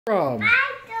From?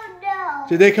 I don't know.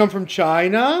 Did they come from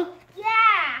China? Yeah.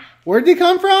 Where'd they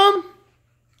come from?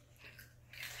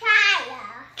 China.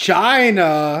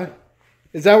 China?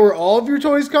 Is that where all of your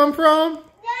toys come from?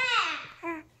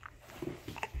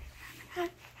 Yeah.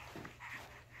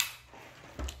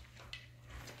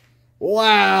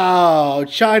 Wow,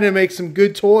 China makes some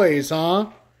good toys, huh?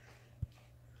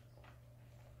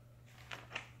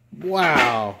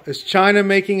 Wow, is China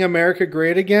making America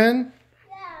great again?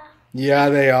 Yeah. Yeah,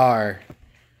 they are.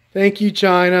 Thank you,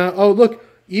 China. Oh, look,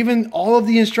 even all of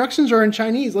the instructions are in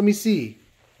Chinese. Let me see.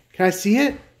 Can I see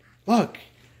it? Look,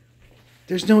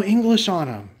 there's no English on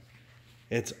them.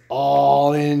 It's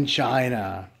all in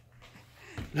China.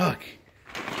 Look.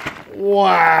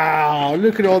 Wow,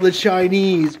 look at all the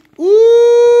Chinese.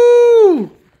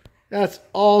 Ooh, that's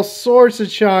all sorts of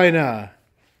China.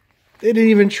 They didn't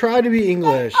even try to be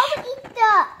English.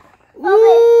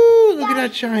 Ooh, look at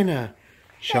that China.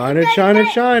 China, China,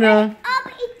 China.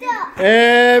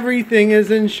 Everything is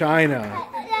in China.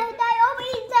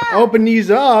 Open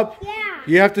these up. Yeah.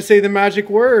 You have to say the magic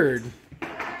word.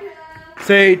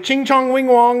 Say ching chong wing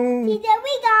wong.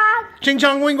 Ching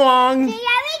chong wing wong.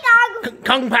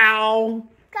 Kung Pao.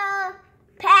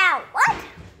 What?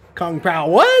 Kung Pao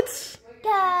what?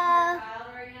 Pow.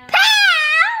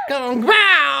 Kung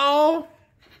Pao.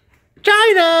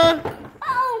 China.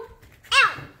 Oh.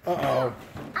 Ow. Uh-oh.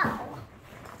 Ow.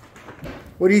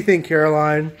 What do you think,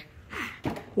 Caroline?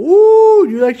 Ooh,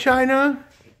 you like China?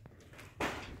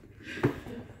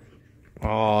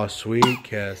 Oh, sweet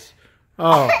kiss.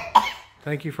 Oh,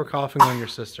 thank you for coughing on your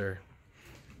sister.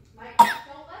 Mike, don't let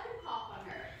him cough on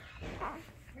her.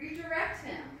 Redirect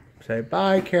him. Say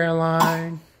bye,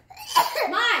 Caroline.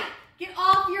 Mike, get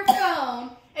off your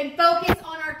phone and focus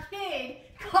on our kid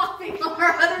coughing on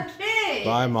our other kid.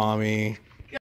 Bye, Mommy.